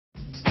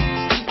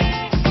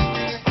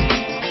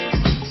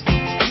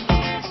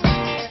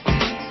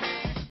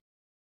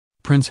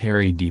Prince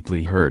Harry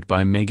deeply hurt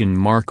by Meghan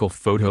Markle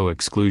photo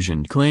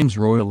exclusion, claims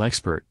royal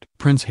expert.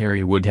 Prince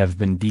Harry would have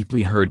been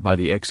deeply hurt by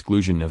the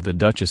exclusion of the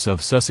Duchess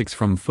of Sussex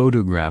from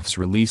photographs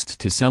released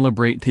to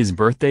celebrate his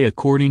birthday,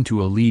 according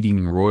to a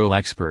leading royal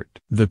expert.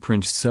 The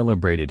prince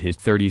celebrated his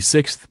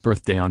 36th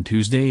birthday on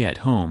Tuesday at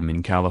home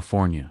in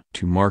California.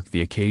 To mark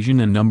the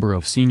occasion, a number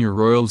of senior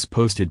royals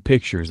posted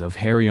pictures of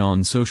Harry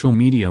on social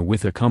media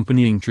with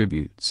accompanying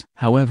tributes.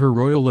 However,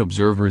 royal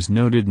observers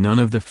noted none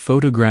of the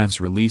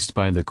photographs released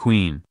by the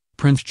Queen,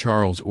 Prince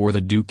Charles or the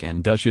Duke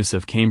and Duchess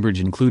of Cambridge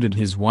included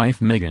his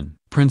wife Meghan.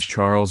 Prince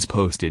Charles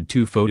posted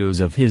 2 photos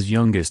of his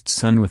youngest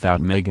son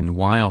without Meghan,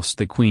 whilst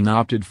the Queen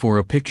opted for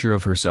a picture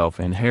of herself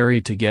and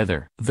Harry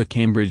together. The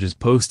Cambridges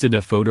posted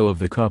a photo of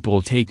the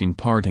couple taking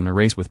part in a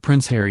race with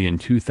Prince Harry in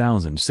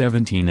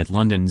 2017 at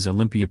London's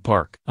Olympia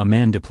Park.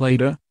 Amanda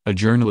Plata, a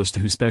journalist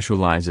who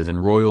specializes in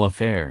royal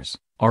affairs,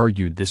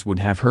 argued this would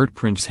have hurt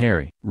Prince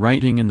Harry.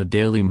 Writing in the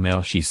Daily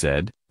Mail, she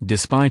said,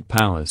 "Despite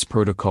palace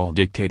protocol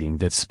dictating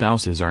that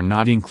spouses are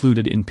not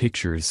included in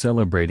pictures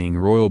celebrating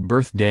royal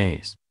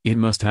birthdays, it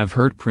must have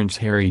hurt Prince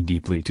Harry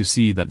deeply to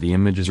see that the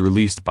images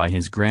released by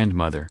his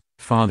grandmother,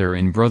 father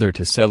and brother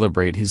to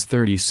celebrate his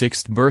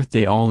 36th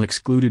birthday all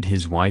excluded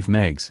his wife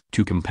Meg's."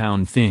 To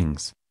compound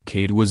things,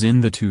 Kate was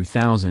in the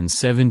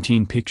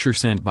 2017 picture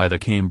sent by the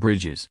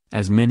Cambridges.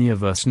 As many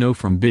of us know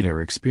from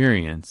bitter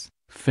experience,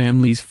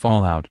 families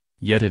fall out,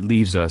 yet it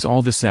leaves us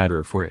all the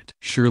sadder for it.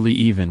 Surely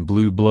even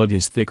blue blood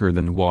is thicker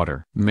than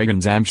water.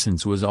 Meghan's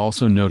absence was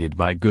also noted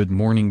by Good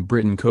Morning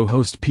Britain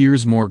co-host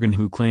Piers Morgan,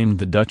 who claimed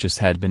the Duchess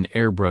had been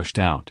airbrushed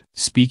out.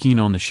 Speaking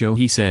on the show,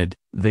 he said,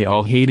 "They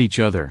all hate each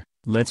other,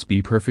 let's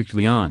be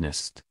perfectly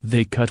honest.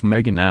 They cut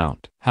Meghan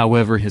out."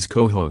 However, his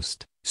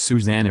co-host,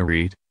 Susanna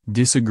Reid,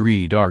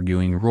 disagreed,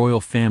 arguing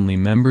royal family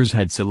members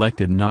had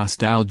selected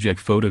nostalgic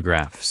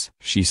photographs.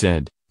 She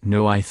said,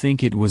 "No, I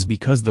think it was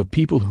because the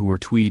people who were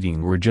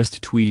tweeting were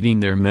just tweeting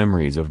their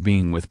memories of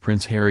being with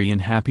Prince Harry in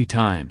happy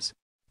times."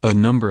 A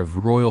number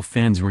of royal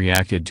fans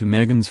reacted to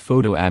Meghan's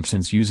photo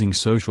absence using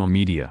social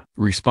media.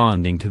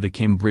 Responding to the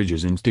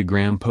Cambridges'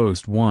 Instagram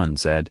post, one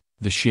said,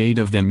 "The shade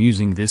of them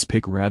using this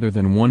pic rather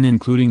than one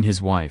including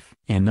his wife."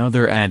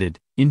 Another added,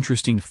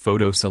 "Interesting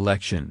photo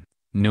selection.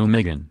 No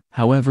Meghan."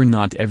 However,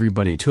 not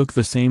everybody took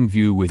the same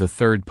view, with a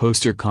third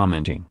poster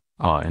commenting,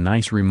 "A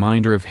nice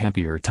reminder of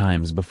happier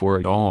times before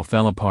it all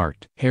fell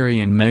apart." Harry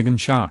and Meghan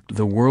shocked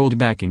the world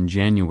back in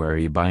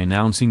January by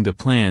announcing the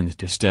plans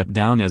to step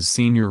down as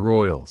senior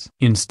royals.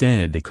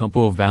 Instead, the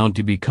couple vowed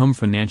to become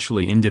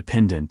financially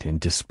independent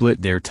and to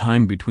split their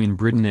time between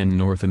Britain and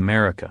North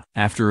America.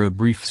 After a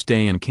brief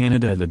stay in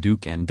Canada, the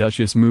Duke and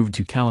Duchess moved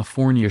to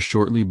California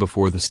shortly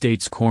before the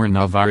state's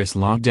coronavirus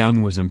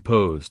lockdown was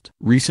imposed.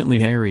 Recently,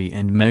 Harry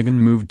and Meghan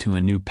moved to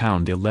a new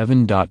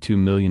 £11.2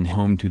 million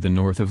home to the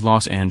north of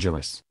Los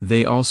Angeles.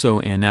 They also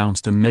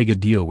announced a mega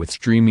deal with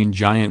streaming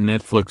giant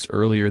Netflix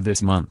earlier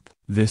this month.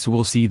 This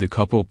will see the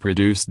couple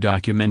produce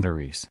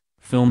documentaries,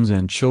 films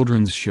and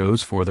children's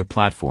shows for the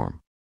platform.